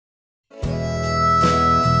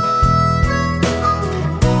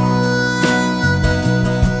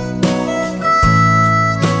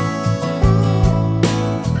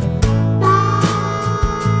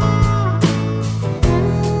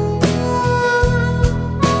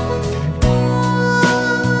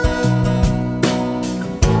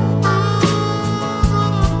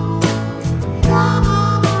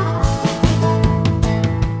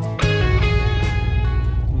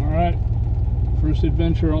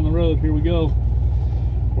adventure on the road. Here we go.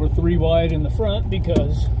 We're 3 wide in the front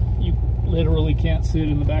because you literally can't sit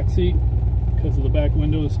in the back seat because of the back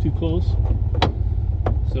window is too close.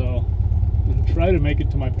 So I'm going to try to make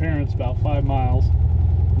it to my parents, about 5 miles,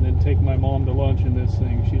 and then take my mom to lunch in this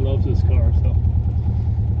thing. She loves this car, so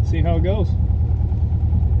see how it goes.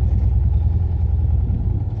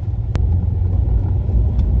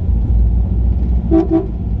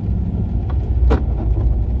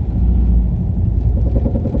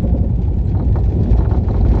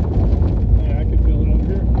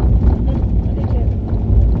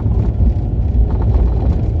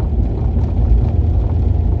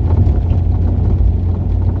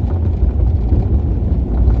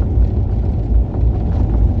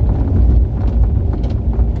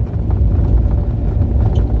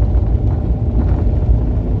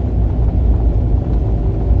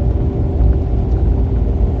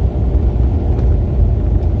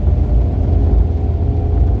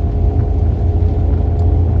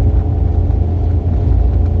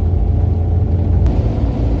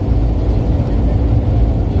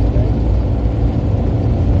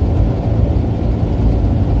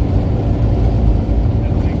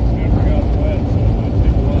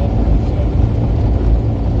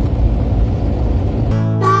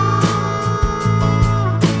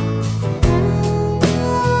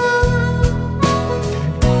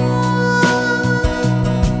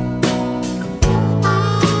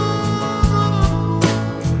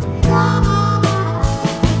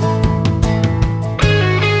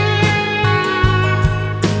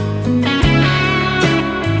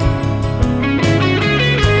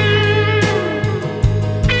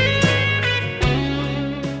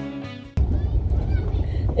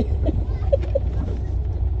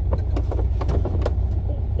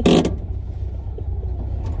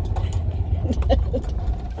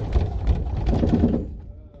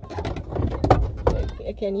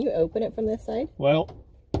 Can you open it from this side? Well,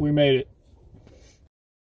 we made it.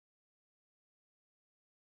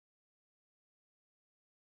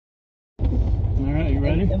 All right, you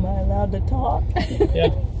ready? Am I allowed to talk?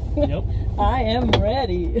 Yeah. Yep. I am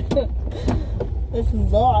ready. This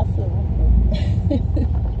is awesome.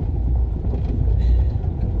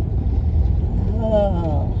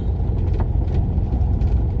 Oh.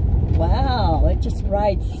 Wow, it just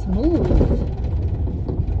rides smooth.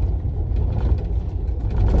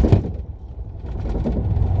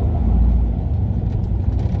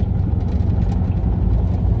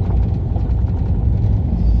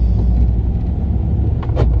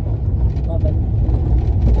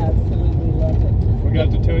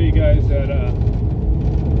 To tell you guys that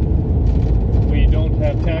we don't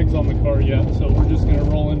have tags on the car yet, so we're just going to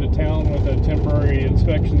roll into town with a temporary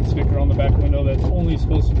inspection sticker on the back window that's only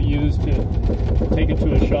supposed to be used to take it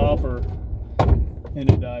to a shop, and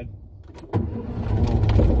it died.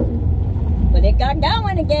 But it got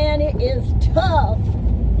going again. It is tough.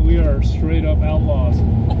 We are straight up outlaws.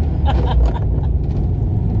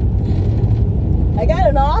 I got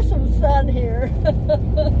an awesome son here.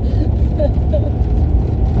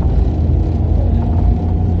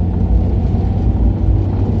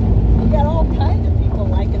 We got all kinds of people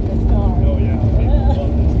liking this car. Oh yeah, people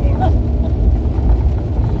love this car.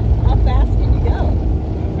 How fast can you go?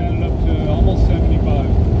 I've had it up to almost 75.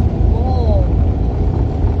 Whoa.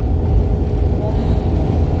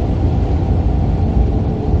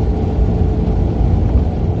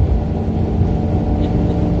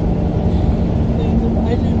 I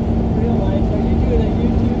didn't realize, are you doing a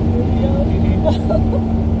YouTube video?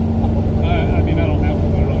 I mean, I don't have to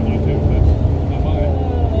put it on YouTube, but I might.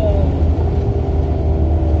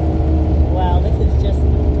 Wow, this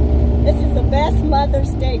is the best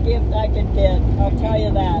Mother's Day gift I could get. I'll tell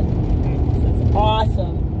you that. This is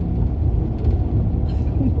awesome.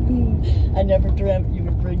 I never dreamt you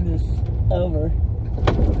would bring this over.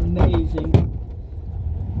 Amazing.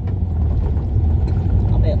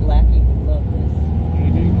 I'll bet Lackey would love this.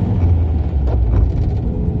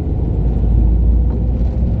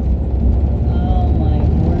 Oh my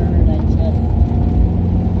word, I just...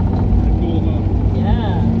 Pretty cool, huh?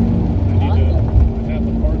 Yeah. I have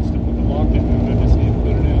the parts to put the lock in, and I just need to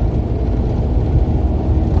put it in.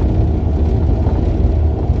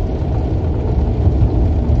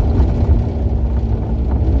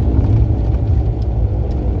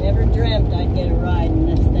 Never dreamt I'd get a ride in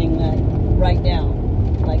this thing right now.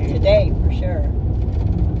 Like today.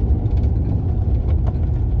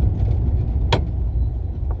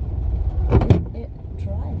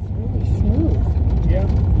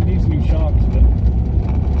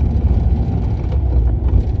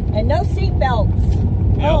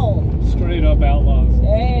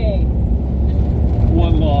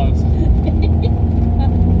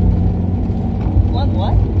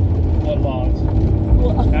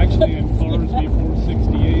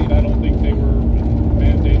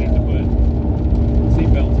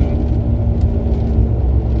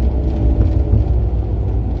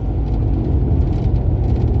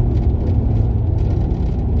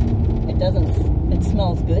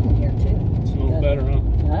 smells good in here too. It smells Good. better, huh?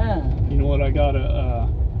 Ah. You know what? I got a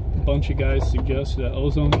bunch of guys suggest an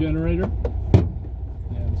ozone generator,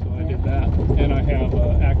 and so I did that. And I have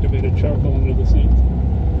activated charcoal under the seats.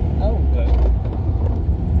 Oh, But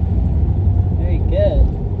very good.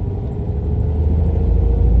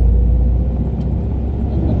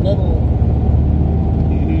 And the little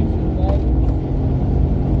lights.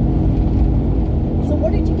 So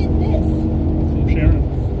where did you get this? from Sharon.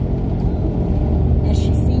 Has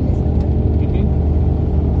she seen this car?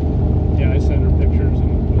 Yeah, I sent her pictures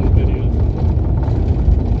and little videos.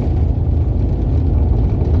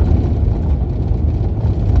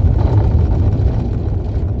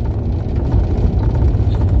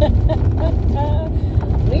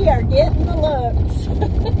 We are getting the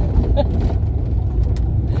looks.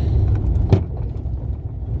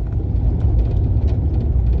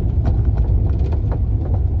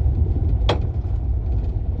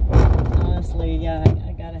 Honestly, yeah,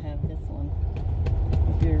 I gotta have this one.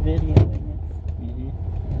 If you're videoing it,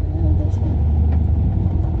 I have this one.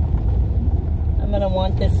 I'm gonna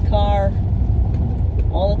want this car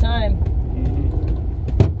all the time.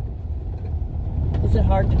 Is it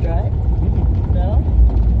hard to drive? No?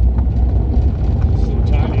 So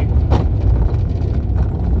tiny.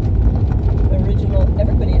 Original,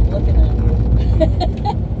 everybody is looking at you.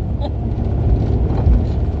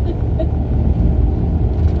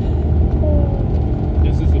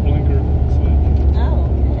 This is the blinker switch. Oh,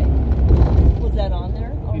 okay. Was that on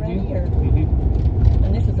there already? Or?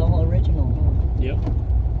 And this is all original, huh? Yep.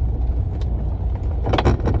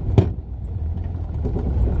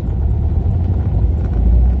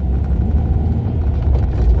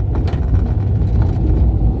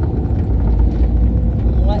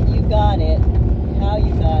 What you got it, how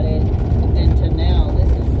you got it, and to now, this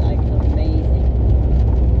is like amazing.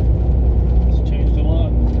 It's changed a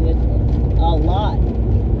lot. A lot.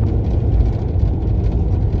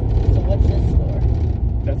 So what's this for?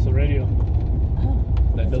 That's the radio. Oh,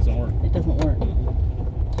 That doesn't work. it doesn't work.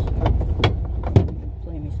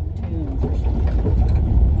 Play me some tunes or something.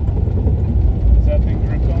 Is that thing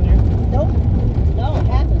dripped on you? Nope. No, it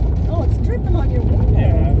hasn't. Oh, it's dripping on your window.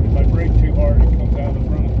 Yeah, if I brake too hard, it comes out the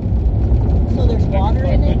front. So there's water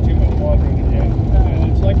in I it? put too much water in it, yeah.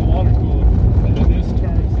 And it's like a water cooler. And then this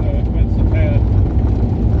turns, wets the pad.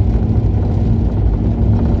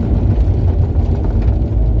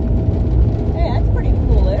 Hey, that's pretty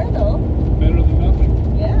cool air though. Better than nothing.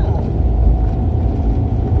 Yeah.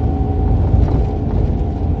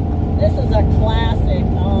 This is a classic.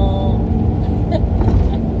 Oh.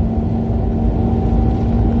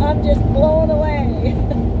 I'm just blown away.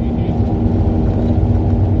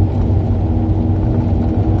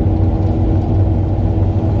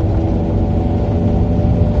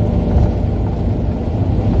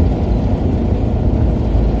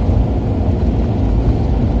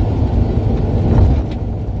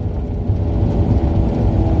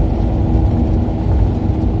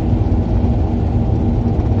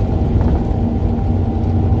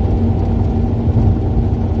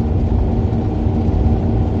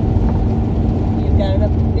 You've got it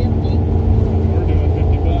up to 50. We're doing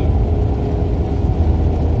 55.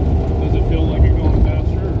 Does it feel like you're going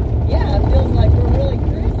faster? Or? Yeah, it feels like we're really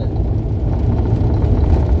cruising.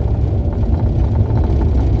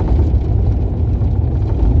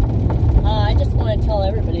 I just want to tell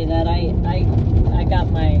everybody that I got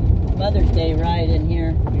my Mother's Day ride in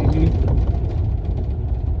here.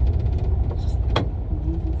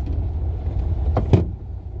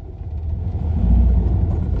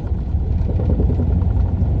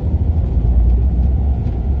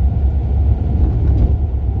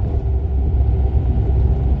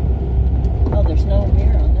 Oh, there's no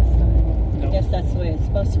mirror on this side. No. I guess that's the way it's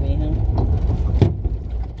supposed to be, huh?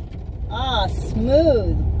 Ah,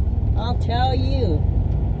 smooth. I'll tell you.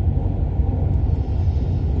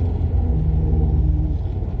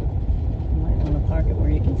 Might want to park it where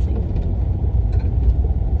you can see it.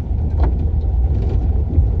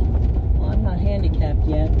 Well, I'm not handicapped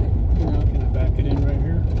yet, you know. Can I back it in right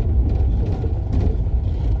here?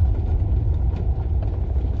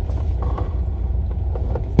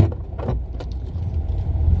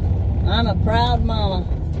 I'm a proud mama.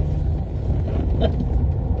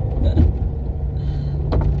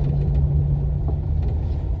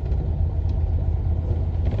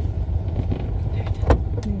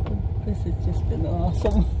 This has just been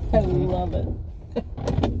awesome. I love it.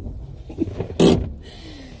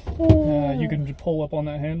 You can just pull up on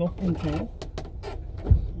that handle, Okay.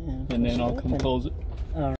 Yeah, and then I'll push it come open. close it.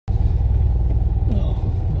 All right. No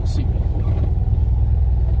seatbelt.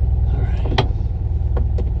 All right.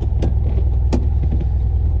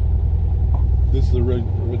 This is the the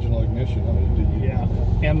original ignition. I mean, did you? Yeah,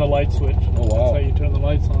 and the light switch. Oh, wow. That's how you turn the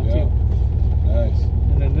lights on, Yeah. too. Nice.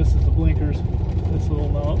 And then this is the blinkers. This little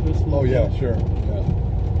knob, this little... Oh, yeah, sure. Yeah.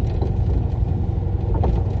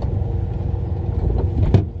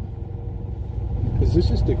 Is this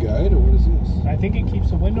just a guide, or what is this? I think it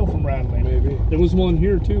keeps the window from rattling. Maybe. There was one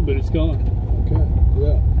here, too, but it's gone. Okay.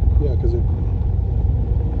 Yeah. Yeah, because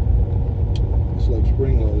it's like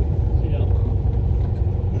spring-loaded. Yeah.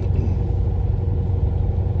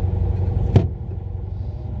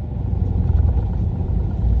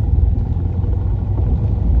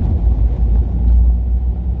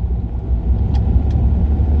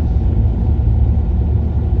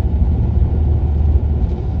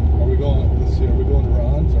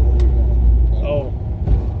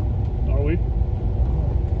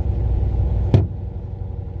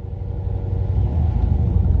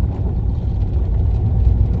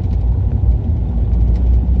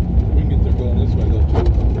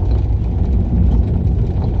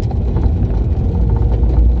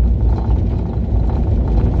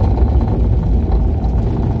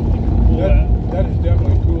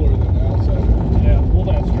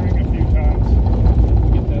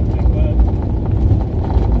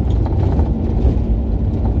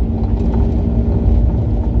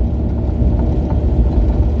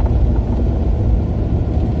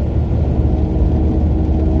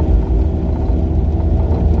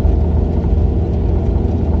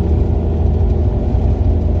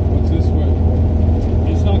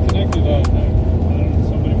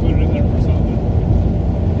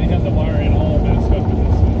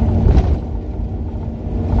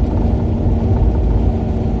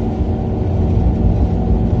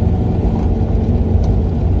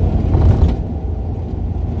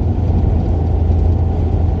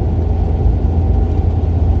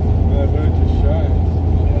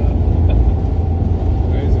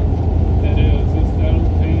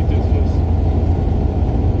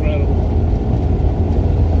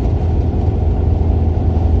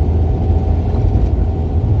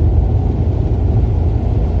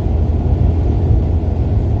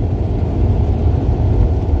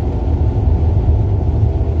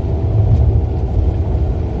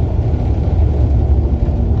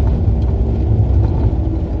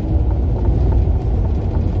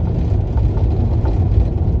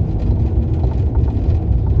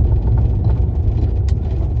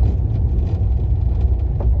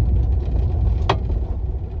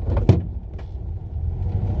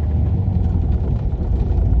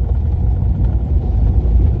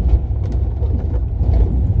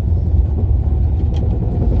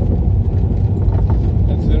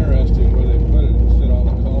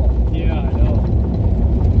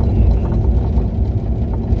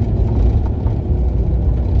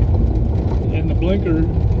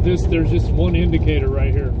 There's just one indicator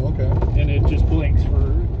right here. Okay. And it just blinks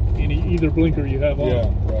for either blinker you have on. Yeah,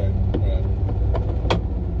 right.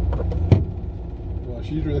 Well,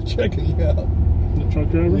 she's really checking you out. The truck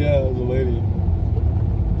driver? Yeah, the lady.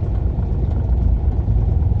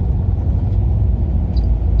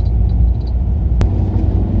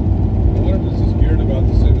 I wonder if this is geared about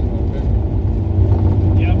the same as my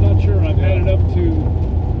pickup. Yeah, I'm not sure. I've had it up to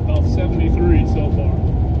about 73 so far.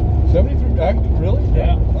 73? Really?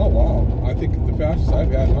 Yeah. Oh, wow. I think the fastest I've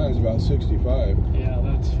had mine is about 65. Yeah,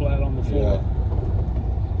 that's flat on the floor. Yeah.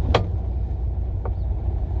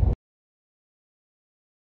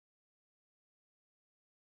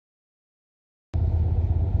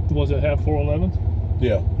 Was it half 411s?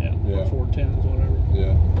 Yeah. Yeah. Yeah. 410s, whatever.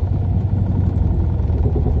 Yeah.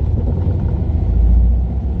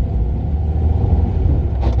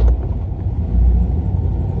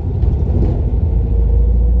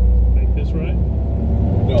 Right?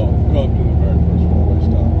 No, go up to the very first four-way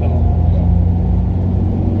stop. Oh. Yeah.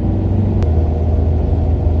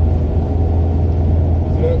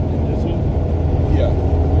 Is that This one? Yeah.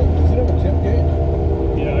 Does it have a temp gauge?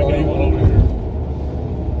 Yeah, I got you one want over it? here.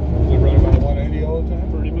 Does it run about 180 all the time?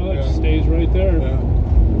 Pretty much. Yeah. Stays right there. Yeah.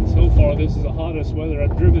 So far, this is the hottest weather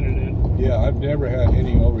I've driven it in. Yeah, I've never had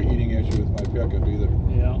any overheating issue with my pickup either.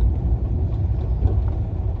 Yeah.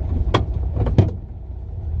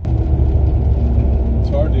 It's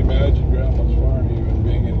hard to imagine Grandma's farm even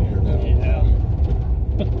being in here now. Yeah.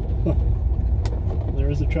 There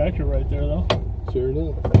is a tractor right there, though. Sure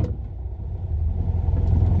enough.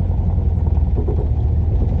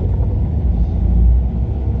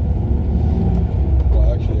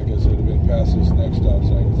 Well, actually, I guess it would have been past this next stop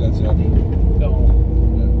sign because that's after. No.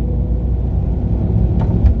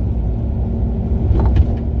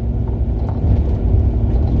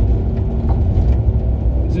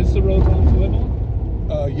 Is this the road to live on?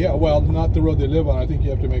 Yeah, well, not the road they live on. I think you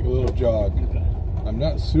have to make a little jog. Okay. I'm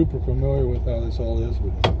not super familiar with how this all is,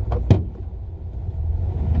 but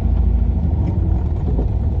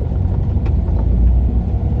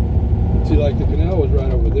see, like the canal was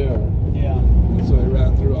right over there. Yeah. And so he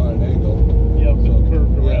ran through on an angle. Yep, So, and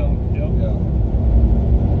curved yeah, around. Yep. Yeah.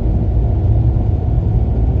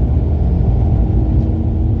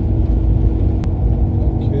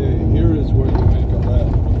 Okay, here is where you make a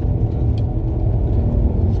left.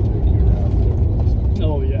 Let's take you around there for a second.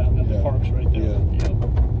 Oh yeah, and then the Yeah. park's right there. Yeah.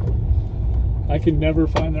 Yep. I can never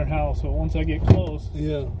find their house, so once I get close,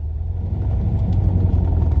 Yeah.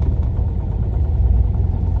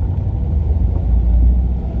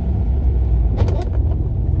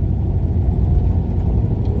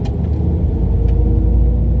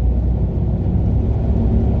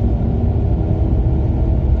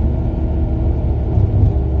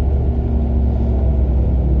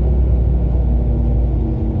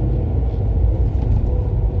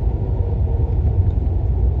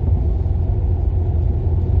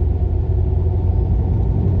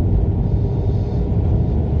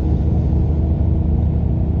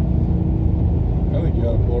 I think you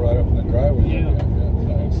ought to pull right up in the driveway. Yeah.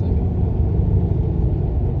 Yeah. Thanks.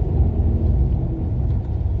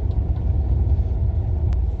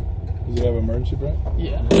 Does he have emergency brake?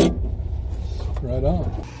 Yeah. Right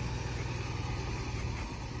on.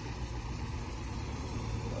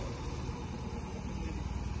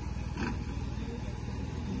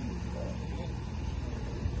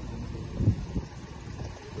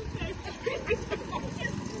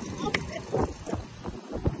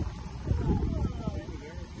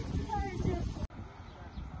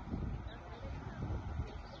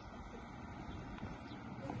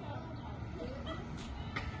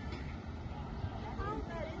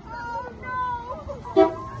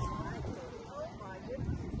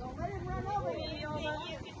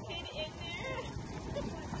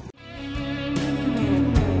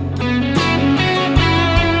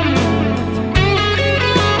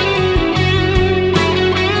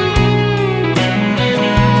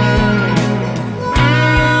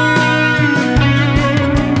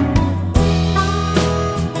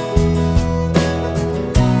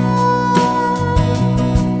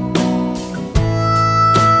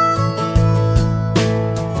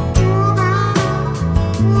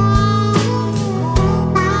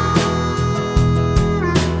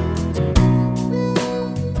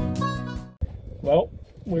 Well,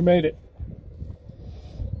 we made it.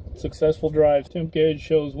 Successful drive. Temp gauge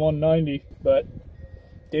shows 190, but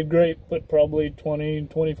did great. Put probably 20,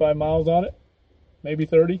 25 miles on it, maybe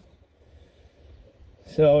 30.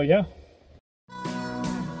 So yeah,